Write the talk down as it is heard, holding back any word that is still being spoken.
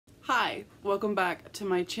Hi, welcome back to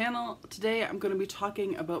my channel. Today I'm going to be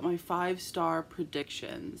talking about my 5-star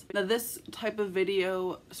predictions. Now this type of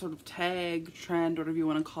video, sort of tag, trend, whatever you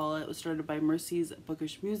want to call it, was started by Mercy's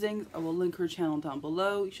Bookish Musings. I will link her channel down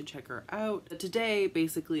below. You should check her out. But today,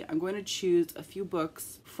 basically, I'm going to choose a few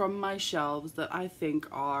books from my shelves that I think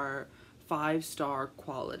are 5-star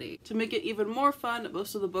quality. To make it even more fun,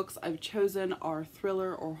 most of the books I've chosen are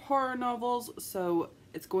thriller or horror novels, so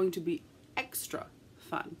it's going to be extra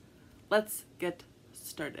fun. Let's get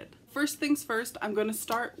started. First things first, I'm going to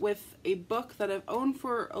start with a book that I've owned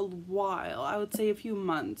for a while. I would say a few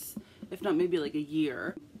months, if not maybe like a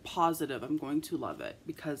year. Positive I'm going to love it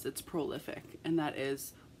because it's prolific, and that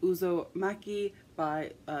is Uzumaki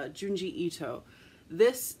by Junji Ito.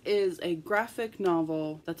 This is a graphic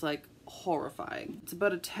novel that's like horrifying. It's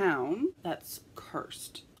about a town that's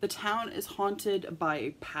cursed. The town is haunted by a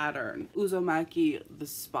pattern, uzumaki, the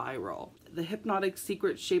spiral. The hypnotic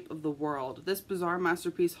secret shape of the world. This bizarre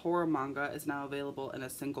masterpiece horror manga is now available in a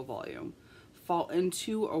single volume. Fall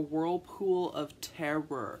into a whirlpool of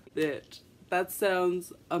terror. That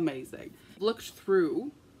sounds amazing. Looked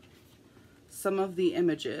through some of the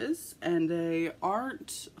images and they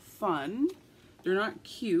aren't fun. They're not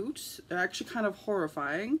cute. They're actually kind of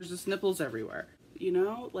horrifying. There's just nipples everywhere. You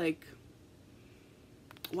know, like,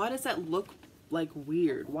 why does that look like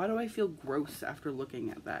weird? Why do I feel gross after looking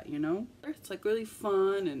at that, you know? It's like really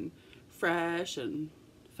fun and fresh and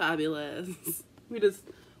fabulous. we just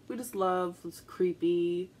love this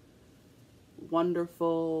creepy,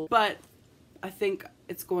 wonderful, but I think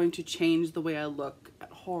it's going to change the way I look at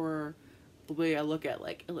horror, the way I look at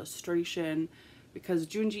like illustration, because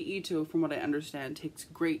Junji Ito, from what I understand, takes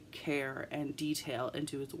great care and detail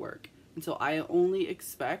into his work. And so I only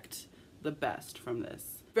expect the best from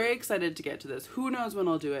this. Very excited to get to this. Who knows when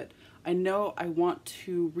I'll do it. I know I want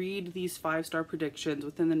to read these 5-star predictions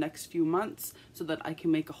within the next few months so that I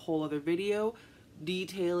can make a whole other video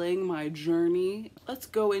detailing my journey. Let's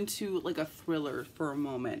go into like a thriller for a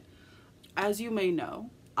moment. As you may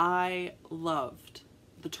know, I loved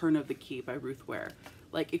The Turn of the Key by Ruth Ware.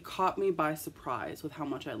 Like, it caught me by surprise with how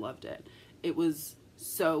much I loved it. It was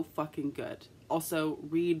so fucking good. Also,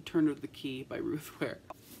 read Turn of the Key by Ruth Ware.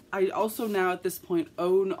 I also now at this point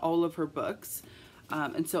own all of her books,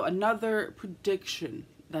 and so another prediction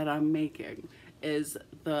that I'm making is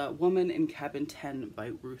The Woman in Cabin 10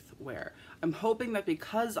 by Ruth Ware. I'm hoping that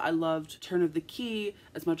because I loved Turn of the Key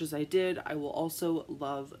as much as I did, I will also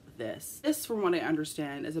love this. This, from what I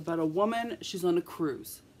understand, is about a woman. She's on a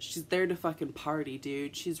cruise. She's there to fucking party,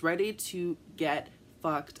 dude. She's ready to get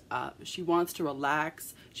fucked up. She wants to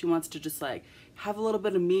relax. She wants to just like have a little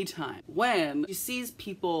bit of me time when she sees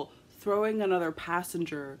people throwing another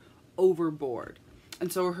passenger overboard,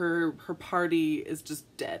 and so her party is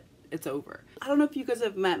just dead. It's over. I don't know if you guys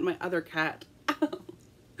have met my other cat.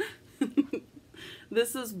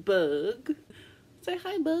 This is Bug. Say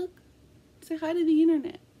hi, Bug. Say hi to the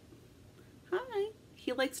internet. Hi.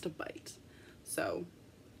 He likes to bite, so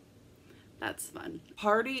that's fun.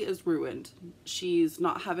 Party is ruined. She's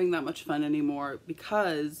not having that much fun anymore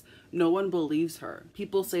because no one believes her.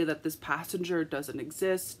 People say that this passenger doesn't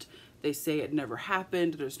exist. They say it never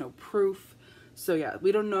happened. There's no proof. So yeah,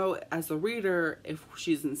 we don't know as the reader if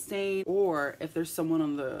she's insane or if there's someone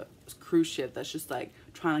on the cruise ship that's just like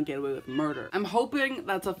trying to get away with murder. I'm hoping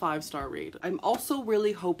that's a 5-star read. I'm also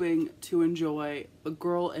really hoping to enjoy A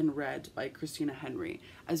Girl in Red by Christina Henry.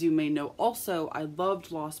 As you may know, also, I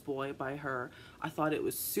loved Lost Boy by her. I thought it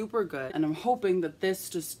was super good, and I'm hoping that this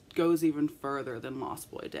just goes even further than Lost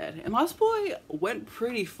Boy did. And Lost Boy went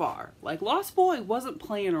pretty far. Like, Lost Boy wasn't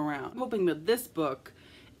playing around. I'm hoping that this book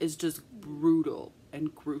is just brutal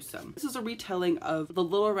and gruesome. This is a retelling of The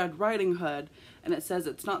Little Red Riding Hood, and it says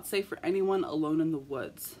it's not safe for anyone alone in the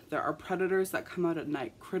woods. There are predators that come out at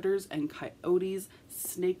night, critters and coyotes,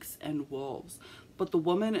 snakes and wolves. But the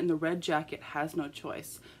woman in the red jacket has no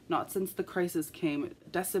choice. Not since the crisis came,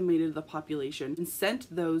 decimated the population and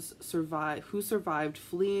sent those who survived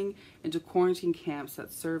fleeing into quarantine camps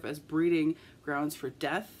that serve as breeding grounds for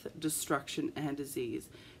death, destruction, and disease.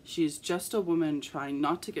 She is just a woman trying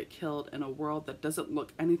not to get killed in a world that doesn't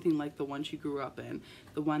look anything like the one she grew up in,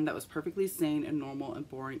 the one that was perfectly sane and normal and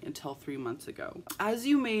boring until 3 months ago. As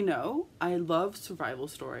you may know, I love survival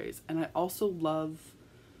stories, and I also love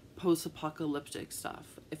post-apocalyptic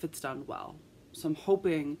stuff if it's done well. So I'm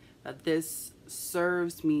hoping that this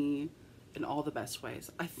serves me in all the best ways.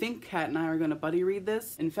 I think Kat and I are gonna buddy read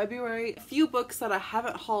this in February. A few books that I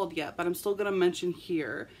haven't hauled yet, but I'm still gonna mention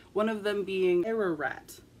here. One of them being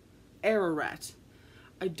Ararat. Ararat.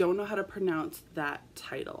 I don't know how to pronounce that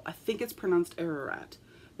title. I think it's pronounced Ararat.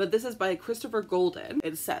 but this is by Christopher Golden.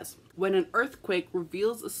 It says, when an earthquake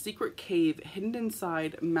reveals a secret cave hidden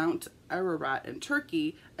inside Mount Ararat in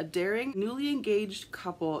Turkey, a daring, newly engaged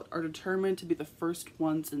couple are determined to be the first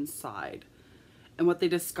ones inside. And what they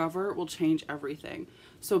discover will change everything.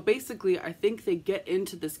 So basically, I think they get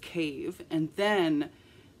into this cave and then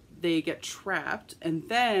they get trapped, and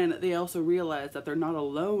then they also realize that they're not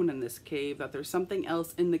alone in this cave, that there's something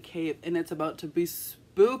else in the cave, and it's about to be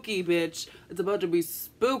spooky, bitch. It's about to be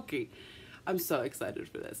spooky. I'm so excited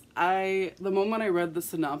for this. The moment I read the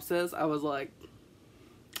synopsis, I was like,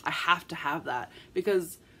 I have to have that,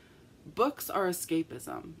 because books are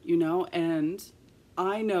escapism, you know, and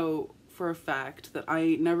I know for a fact that I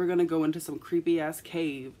ain't never gonna go into some creepy ass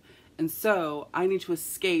cave. And so I need to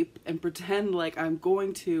escape and pretend like I'm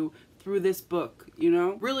going to through this book, you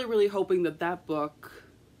know? Really, really hoping that that book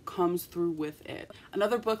comes through with it.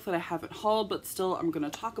 Another book that I haven't hauled but still I'm gonna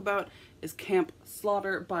talk about is Camp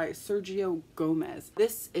Slaughter by Sergio Gomez.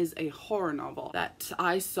 This is a horror novel that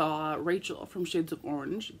I saw Rachel from Shades of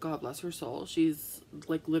Orange, God bless her soul. She's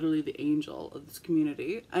like literally the angel of this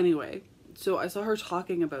community. Anyway, so I saw her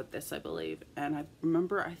talking about this, I believe, and I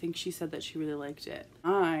remember I think she said that she really liked it.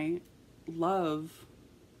 I love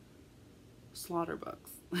slaughter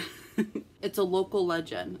books. It's a local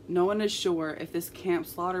legend. No one is sure if this Camp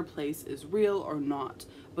Slaughter place is real or not,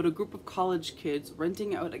 but a group of college kids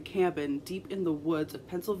renting out a cabin deep in the woods of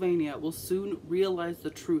Pennsylvania will soon realize the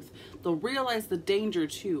truth. They'll realize the danger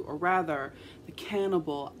too, or rather, the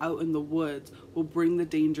cannibal out in the woods will bring the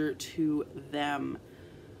danger to them.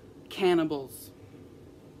 Cannibals.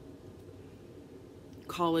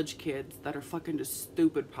 College kids that are fucking just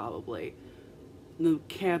stupid probably. In the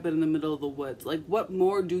cabin in the middle of the woods. Like, what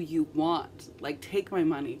more do you want? Like, take my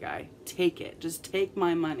money, guy. Take it. Just take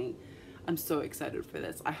my money. I'm so excited for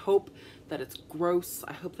this. I hope that it's gross.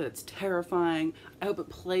 I hope that it's terrifying. I hope it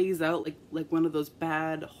plays out like one of those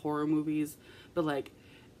bad horror movies, but like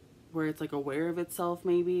where it's like aware of itself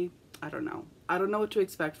maybe. I don't know. I don't know what to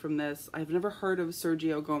expect from this. I've never heard of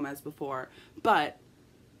Sergio Gomez before, but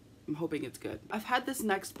I'm hoping it's good. I've had this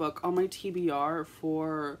next book on my TBR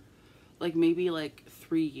for like maybe like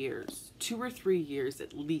 3 years, 2 or 3 years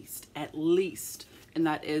at least, and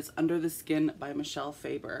that is Under the Skin by Michelle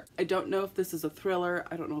Faber. I don't know if this is a thriller,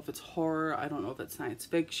 I don't know if it's horror, I don't know if it's science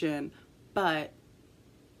fiction, but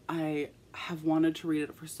I have wanted to read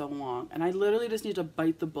it for so long, and I literally just need to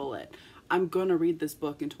bite the bullet. I'm gonna read this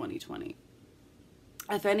book in 2020.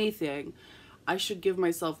 If anything, I should give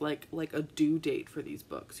myself like a due date for these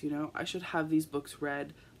books, you know? I should have these books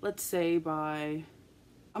read, let's say by...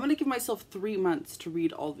 I'm gonna give myself 3 months to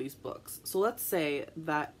read all these books. So let's say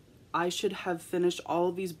that I should have finished all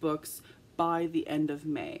of these books by the end of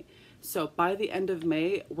May. So by the end of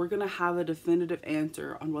May, we're gonna have a definitive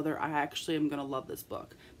answer on whether I actually am gonna love this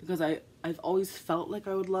book. Because I've always felt like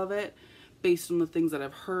I would love it based on the things that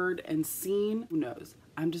I've heard and seen. Who knows?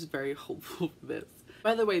 I'm just very hopeful for this.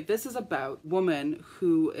 By the way, this is about a woman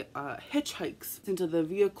who hitchhikes into the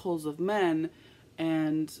vehicles of men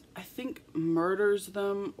and I think murders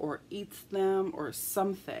them or eats them or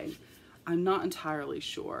something. I'm not entirely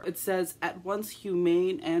sure. It says, at once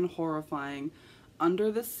humane and horrifying,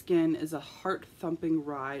 Under the Skin is a heart-thumping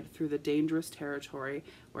ride through the dangerous territory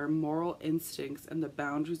where moral instincts and the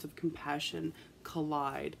boundaries of compassion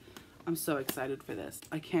collide. I'm so excited for this.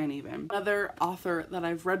 I can't even. Another author that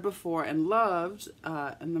I've read before and loved,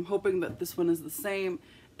 and I'm hoping that this one is the same,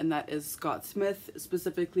 and that is Scott Smith,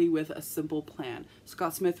 specifically with A Simple Plan.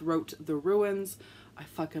 Scott Smith wrote The Ruins. I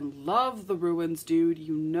fucking love The Ruins, dude.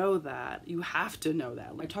 You know that. You have to know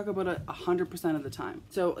that. I talk about it 100% of the time.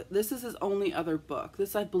 So this is his only other book.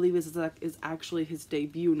 This, I believe, is actually his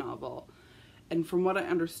debut novel. And from what I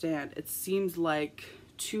understand, it seems like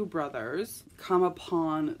two brothers come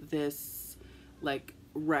upon this like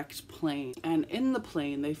wrecked plane, and in the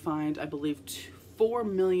plane they find, I believe, $4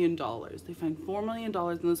 million. They find $4 million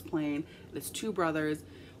in this plane. It's two brothers.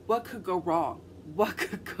 What could go wrong? What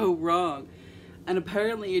could go wrong? And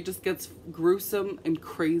apparently it just gets gruesome and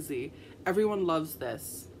crazy. Everyone loves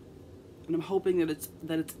this, and I'm hoping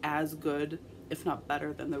that it's as good, if not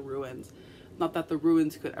better, than The Ruins. Not that The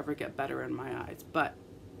Ruins could ever get better in my eyes, but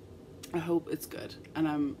I hope it's good, and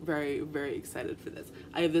I'm very, very excited for this.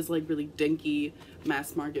 I have this like really dinky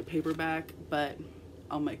mass market paperback, but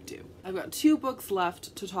I'll make do. I've got 2 books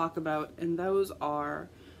left to talk about, and those are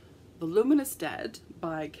The Luminous Dead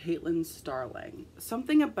by Caitlin Starling.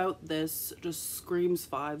 Something about this just screams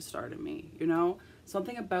 5-star to me, you know?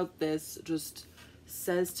 Something about this just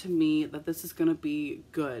says to me that this is gonna be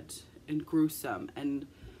good and gruesome and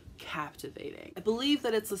captivating. I believe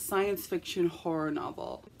that it's a science fiction horror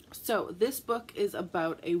novel. So this book is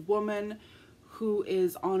about a woman who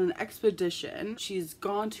is on an expedition. She's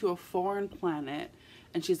gone to a foreign planet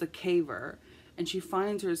and she's a caver, and she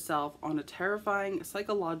finds herself on a terrifying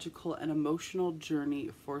psychological and emotional journey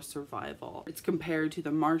for survival. It's compared to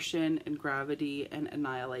The Martian and Gravity and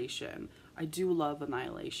Annihilation. I do love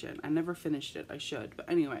Annihilation. I never finished it. I should. But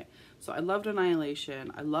anyway, so I loved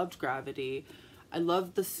Annihilation. I loved Gravity. I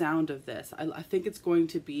loved the sound of this. I think it's going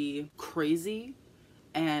to be crazy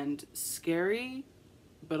and scary,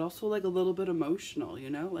 but also like a little bit emotional, you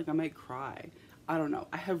know? Like I might cry. I don't know.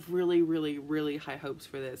 I have really, really, really high hopes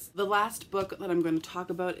for this. The last book that I'm going to talk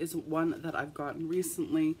about is one that I've gotten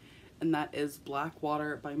recently, and that is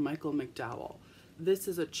Blackwater by Michael McDowell. This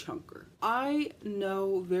is a chunker. I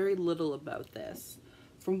know very little about this.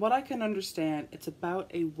 From what I can understand, it's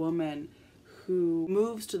about a woman who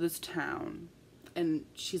moves to this town, and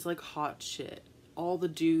she's like hot shit. All the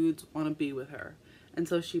dudes want to be with her. And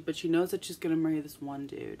so but she knows that she's going to marry this one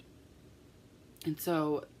dude. And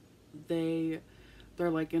so they're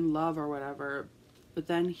like in love or whatever, but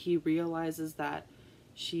then he realizes that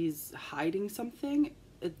she's hiding something.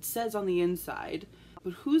 It says on the inside,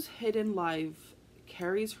 but whose hidden life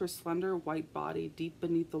carries her slender white body deep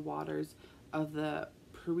beneath the waters of the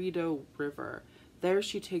Perito River. There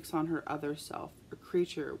she takes on her other self, a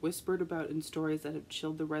creature whispered about in stories that have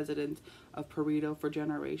chilled the residents of Perito for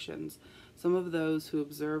generations. Some of those who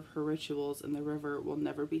observe her rituals in the river will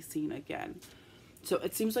never be seen again. So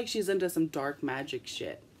it seems like she's into some dark magic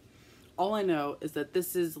shit. All I know is that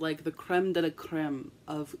this is like the creme de la creme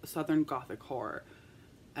of Southern Gothic horror.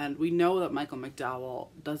 And we know that Michael McDowell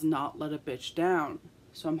does not let a bitch down.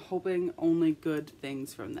 So I'm hoping only good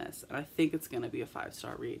things from this. And I think it's going to be a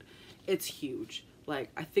 5-star read. It's huge.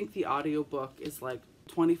 Like, I think the audiobook is like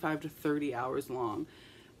 25 to 30 hours long.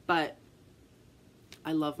 But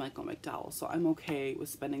I love Michael McDowell, so I'm okay with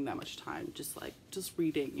spending that much time just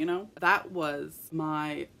reading, you know? That was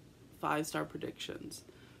my 5-star predictions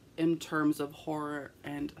in terms of horror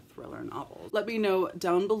and thriller novels. Let me know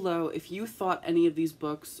down below if you thought any of these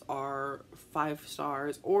books are 5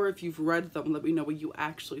 stars, or if you've read them, let me know what you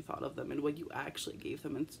actually thought of them and what you actually gave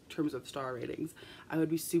them in terms of star ratings. I would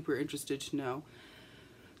be super interested to know.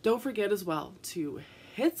 Don't forget as well to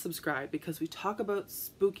hit subscribe, because we talk about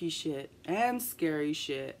spooky shit and scary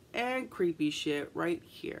shit and creepy shit right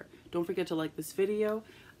here. Don't forget to like this video,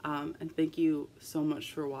 and thank you so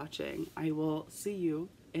much for watching. I will see you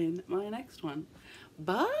in my next one.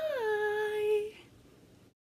 Bye!